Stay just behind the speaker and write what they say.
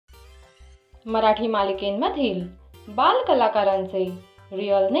मराठी मालिकेंमधील बाल कलाकारांचे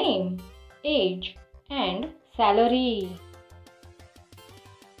real name, as and salary.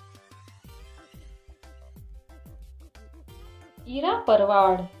 Ira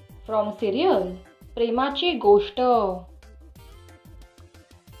परवाड from serial प्रेमाची गोष्ट.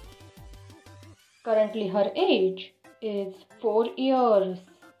 Currently her age is 4 years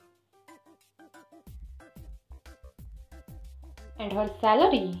and her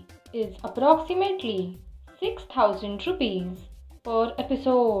salary is approximately 6,000 rupees per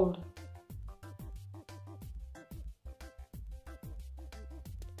episode.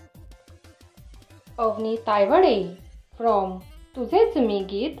 Avani तायवडे from तुझेच मी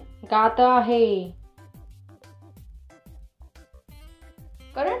गीत गात आहे.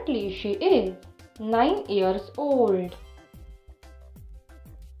 Currently she is 9 years old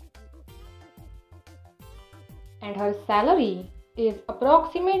and her salary is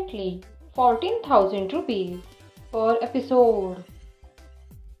approximately 14,000 rupees per episode.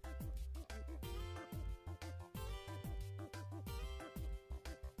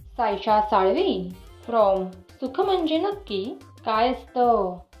 Sayyeshaa Salvi from सुख म्हणजे नक्की काय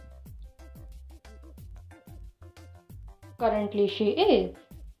असतं. Currently she is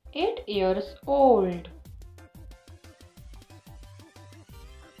 8 years old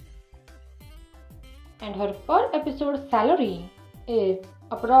and her per episode salary is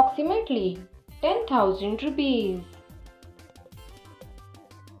approximately 10,000 rupees.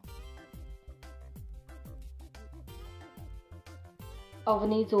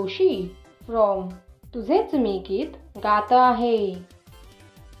 Avani Joshi from तुझेच मी गीत गात आहे.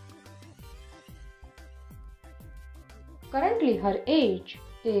 Currently her age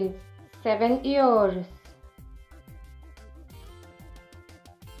is 7 years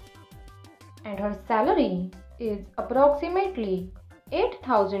and her salary is approximately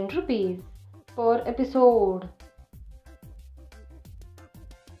 8,000 rupees per episode.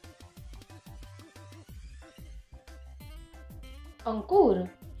 Ankur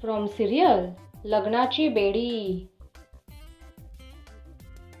from serial लग्नाची बेडी.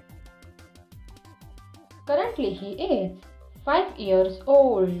 Currently he is 5 years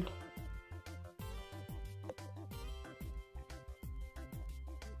old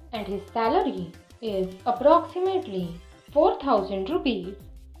and his salary is approximately 4,000 rupees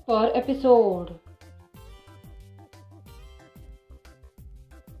per episode.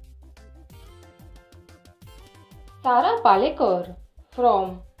 सारा Palekar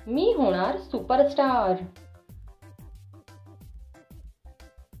from मी होणार superstar.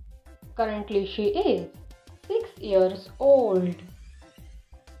 Currently she is 6 years old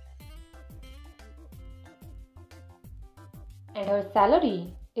and her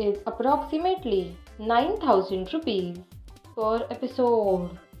salary is approximately 9,000 rupees per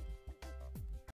episode.